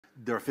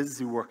there are physicists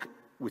who work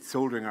with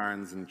soldering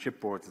irons and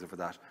chipboards and stuff like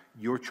that.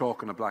 You're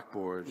chalk on a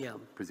blackboard,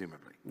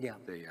 presumably. Yeah.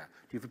 Do you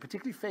have a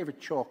particularly favourite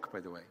chalk, by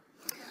the way?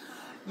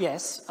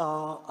 Yes.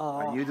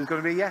 I knew there was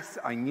going to be a yes.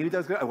 I knew that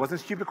was going to. It wasn't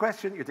a stupid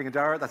question. You're thinking,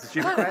 Dara, that's a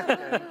stupid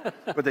question.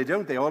 But they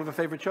don't. They all have a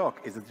favourite chalk.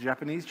 Is it the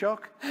Japanese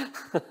chalk?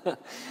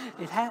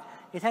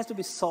 It has to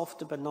be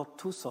soft, but not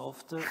too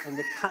soft.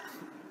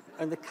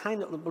 And the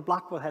kind of the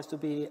blackboard has to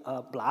be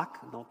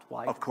black, not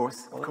white. Of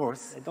course, of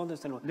course. I don't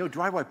understand why. No,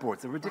 dry whiteboards.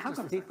 They're ridiculous.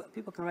 How come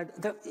people can write?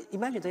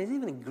 Imagine there's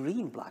even a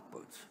green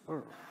blackboard.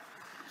 Oh.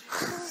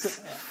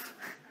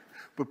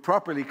 But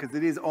properly, because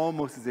it is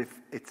almost as if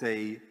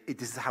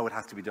this is how it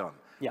has to be done.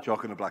 Yeah.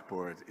 Chalk on a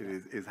blackboard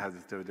is how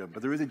it's to be done.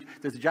 But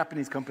there's a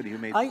Japanese company who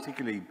made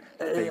particularly.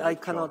 I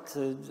cannot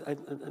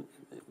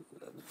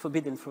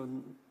forbidden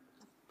from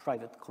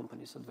private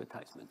companies'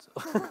 advertisements.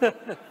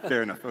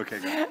 Fair enough.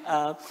 Okay.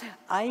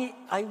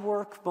 I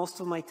work most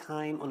of my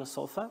time on a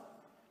sofa.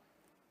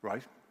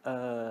 Right.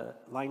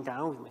 Lying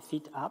down with my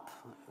feet up,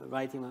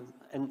 writing on,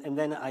 and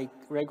then I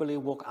regularly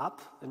walk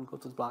up and go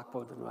to the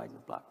blackboard and write on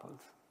the blackboard.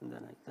 And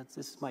then this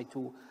is my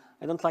tool.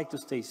 I don't like to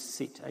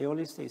sit. I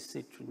only stay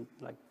sit,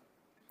 like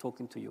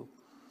talking to you.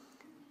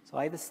 So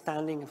either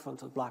standing in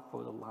front of the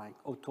blackboard online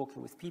or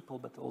talking with people,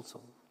 but also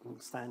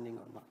standing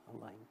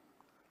online.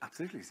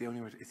 Absolutely, it's the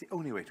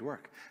only way to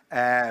work.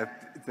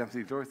 It's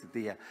absolutely glorious.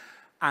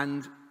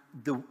 And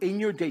in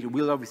your data,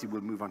 we'll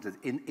move on to this.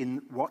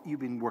 In what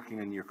you've been working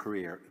in your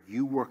career,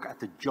 you work at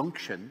the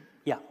junction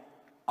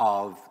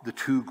of the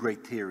two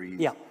great theories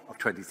of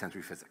 20th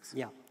century physics.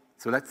 Yeah.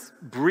 So let's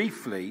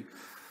briefly,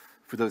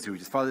 for those who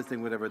just follow this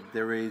thing, whatever,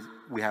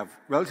 we have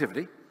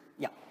relativity.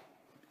 Yeah.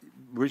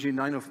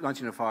 Originally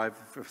 1905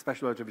 for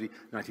special relativity,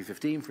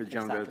 1915 for the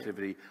general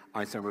relativity.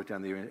 Einstein wrote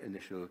down the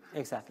initial.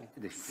 Exactly.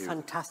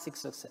 Fantastic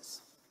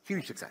success.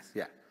 Huge success,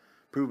 yeah.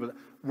 Provable,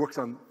 works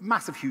on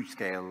massive, huge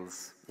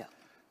scales. Yeah.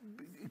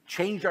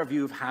 Changed our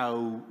view of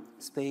how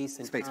space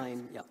and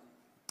time. Yeah.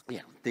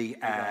 Yeah.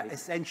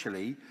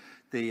 Essentially,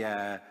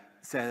 describe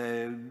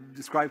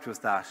to us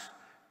that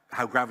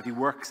how gravity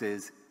works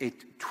is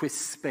it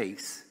twists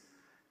space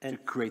to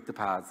create the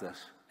paths that.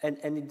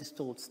 And it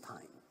distorts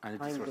time. And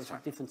time goes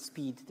at different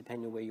speed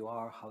depending on where you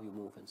are, how you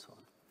move, and so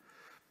on.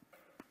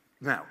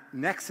 Now,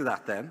 next to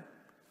that then,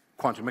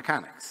 quantum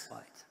mechanics.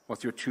 Right.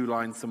 What's your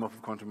two-line sum up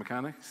of quantum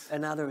mechanics?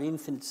 Another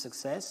infinite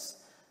success.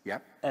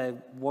 Yep.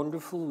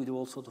 Wonderful, we do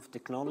all sorts of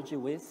technology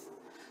with,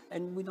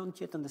 and we don't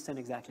yet understand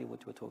exactly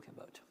what we're talking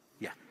about.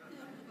 Yeah.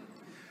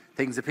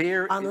 Things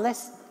appear.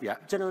 Unless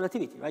general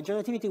relativity, right?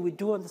 General relativity, we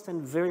do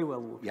understand very well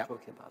what we're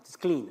talking about. It's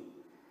clean.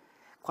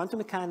 Quantum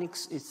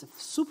mechanics is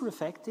super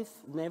effective.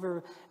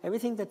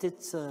 Everything that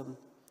it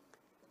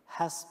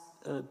has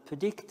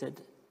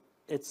predicted,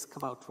 it's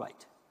come out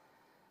right.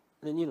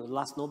 And then, the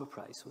last Nobel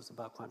Prize was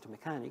about quantum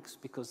mechanics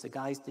because the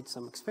guys did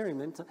some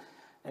experiment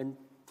and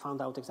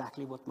found out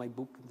exactly what my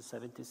book in the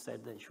 70s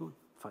said they should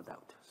find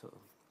out.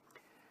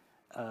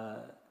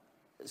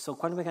 So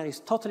quantum mechanics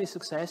is totally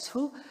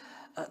successful,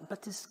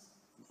 but it's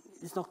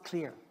not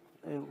clear.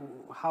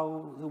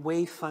 How the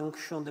wave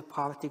function, the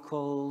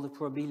particle, the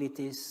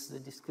probabilities, the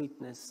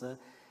discreteness,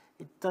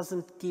 it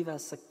doesn't give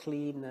us a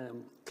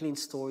clean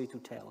story to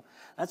tell.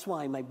 That's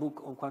why my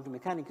book on quantum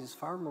mechanics is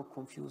far more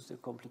confused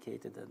and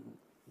complicated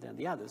than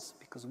the others,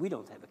 because we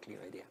don't have a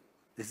clear idea.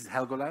 This is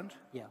Helgoland?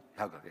 Yeah.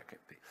 Helgoland, okay.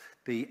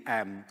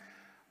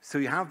 So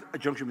you have a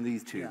junction with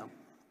these two. Yeah.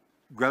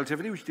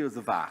 Relativity, which deals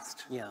with the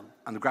vast. Yeah.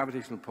 And the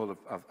gravitational pull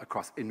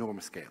across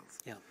enormous scales.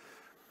 Yeah.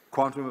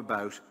 Quantum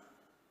about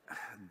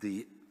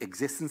the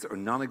existence or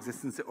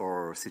non-existence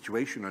or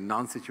situation or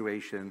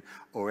non-situation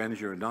or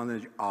energy or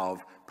non-energy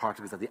of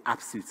particles at the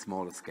absolute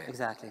smallest scale.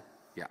 Exactly.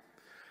 Yeah.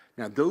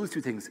 Now, those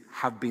two things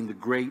have been the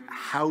great,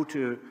 how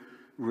to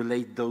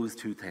relate those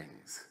two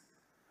things.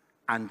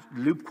 And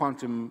loop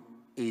quantum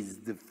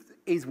is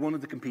one of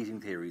the competing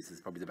theories,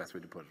 is probably the best way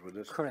to put it, would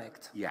it?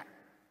 Correct. Yeah.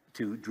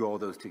 To draw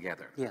those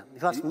together. Yeah,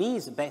 because me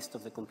is the best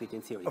of the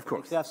competing theories. Of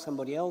course. If you have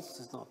somebody else,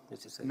 it's not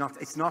necessary.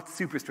 It's not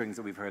superstrings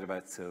that we've heard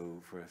about. It's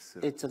an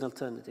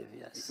alternative,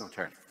 yes. It's an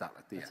alternative.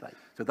 That's right.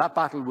 So that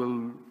battle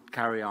will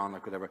carry on,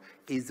 like whatever.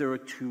 Is there a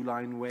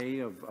two-line way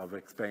of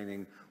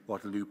explaining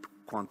what loop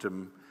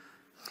quantum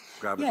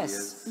gravity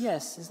is?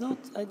 Yes. It's not.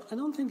 I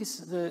don't think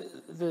it's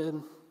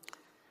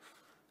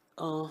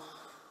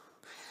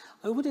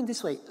I would in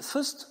this way.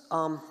 First.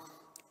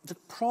 The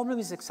problem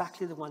is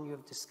exactly the one you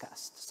have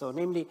discussed. So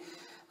namely,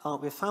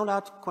 we found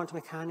out quantum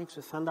mechanics,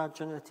 we found out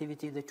general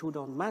relativity, the two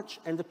don't match.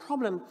 And the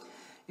problem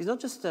is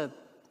not just an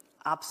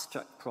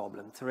abstract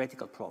problem,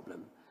 theoretical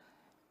problem.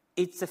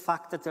 It's the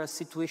fact that there are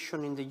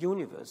situations in the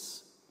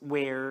universe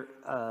where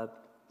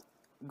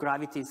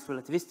gravity is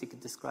relativistic,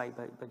 described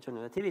by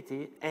general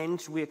relativity,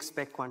 and we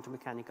expect quantum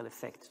mechanical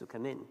effects to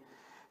come in.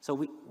 So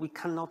we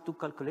cannot do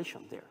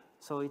calculation there.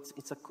 So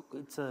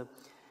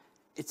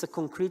it's a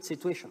concrete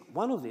situation.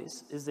 One of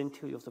these is the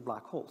interior of the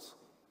black holes.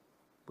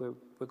 We're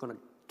going to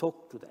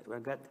talk to that. We're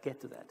going to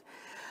get to that.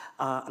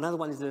 Another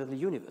one is the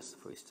universe,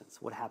 for instance,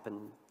 what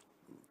happened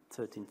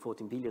 13,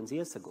 14 billion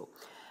years ago.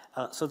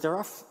 So there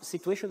are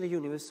situations in the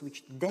universe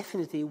which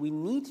definitely we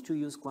need to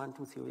use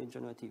quantum theory and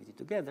general relativity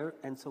together,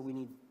 and so we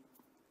need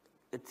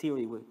a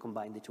theory will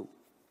combine the two.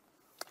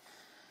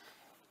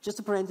 Just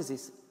a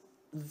parenthesis,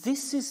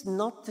 this is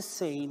not the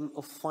same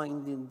of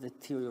finding the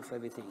theory of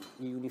everything,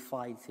 the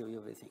unified theory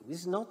of everything.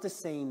 This is not the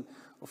same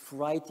of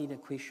writing an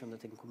equation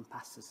that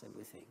encompasses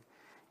everything.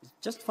 It's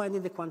just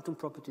finding the quantum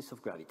properties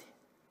of gravity,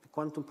 the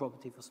quantum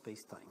property of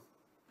space-time,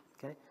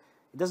 okay?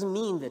 It doesn't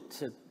mean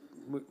that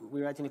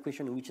we write an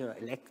equation in which there are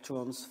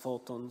electrons,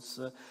 photons,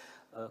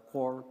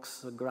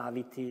 quarks,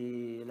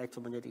 gravity,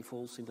 electromagnetic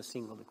force in a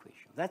single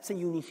equation. That's a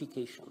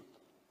unification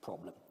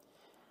problem.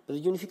 But the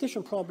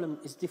unification problem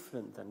is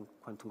different than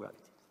quantum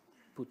gravity,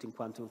 putting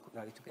quantum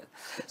gravity together.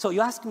 So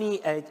you asked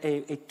me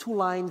a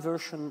two-line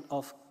version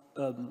of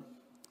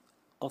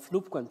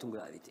loop quantum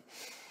gravity.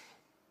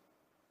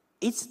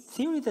 It's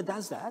theory that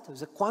does that.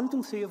 There's a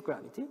quantum theory of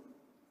gravity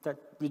that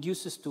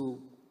reduces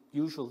to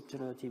usual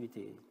general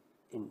relativity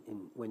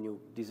when you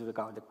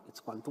disregard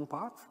its quantum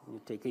part, and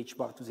you take h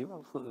bar to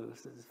 0,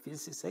 as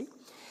physicists say.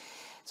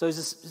 So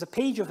it's a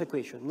page of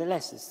equations,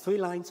 nonetheless, it's 3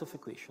 lines of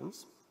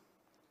equations.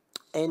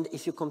 And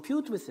if you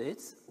compute with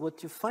it,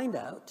 what you find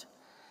out,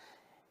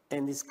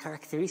 and is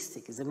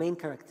characteristic, is the main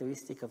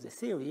characteristic of the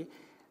theory,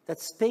 that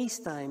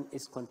space-time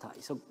is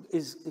quantized. So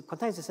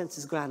quantized in the sense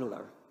is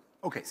granular.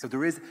 Okay, so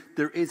there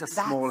is a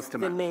smallest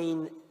amount. That's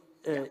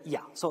the main,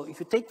 yeah. So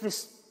if you take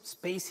this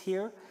space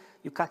here,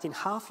 you cut in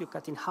half, you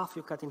cut in half,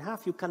 you cut in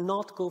half, you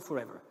cannot go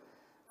forever.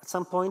 At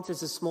some point, it's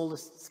the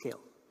smallest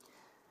scale.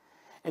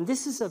 And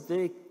this is a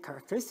very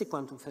characteristic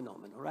quantum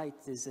phenomenon, right?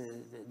 There's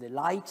the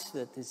light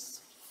that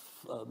is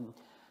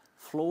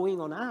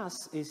flowing on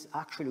us is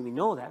actually, we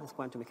know that, it's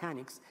quantum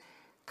mechanics,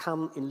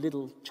 come in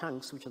little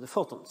chunks, which are the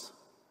photons.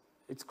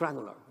 It's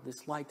granular.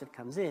 This light that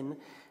comes in,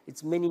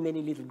 it's many,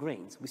 many little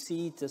grains. We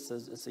see it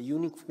as a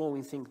unique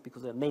flowing thing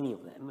because there are many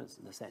of them,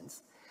 in a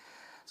sense.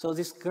 So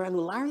this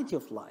granularity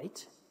of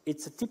light,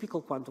 it's a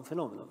typical quantum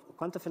phenomenon.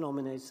 Quantum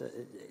phenomena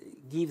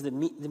give the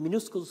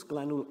minuscule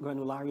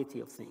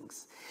granularity of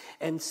things.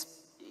 And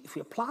if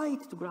we apply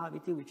it to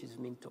gravity, which is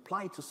meant to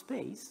apply it to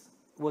space,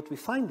 what we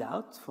find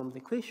out from the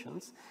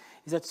equations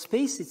is that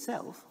space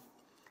itself,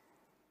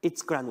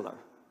 it's granular.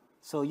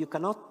 So you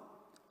cannot,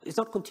 it's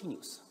not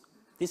continuous.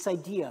 This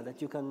idea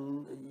that you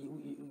can,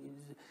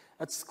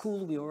 at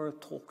school we were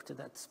taught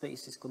that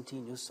space is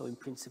continuous, so in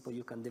principle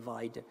you can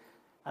divide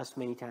as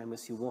many times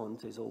as you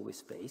want, there's always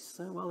space.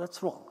 Well,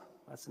 that's wrong.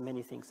 That's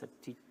many things that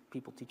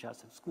people teach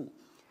us at school.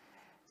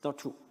 It's not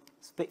true.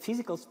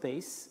 Physical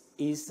space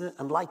is,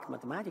 unlike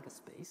mathematical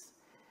space,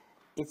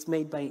 it's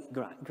made by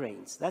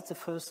grains. That's the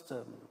first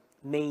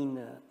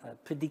main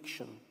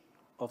prediction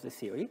of the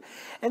theory.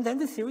 And then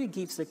the theory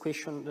gives the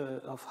equation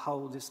of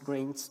how these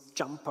grains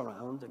jump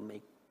around and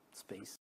make space.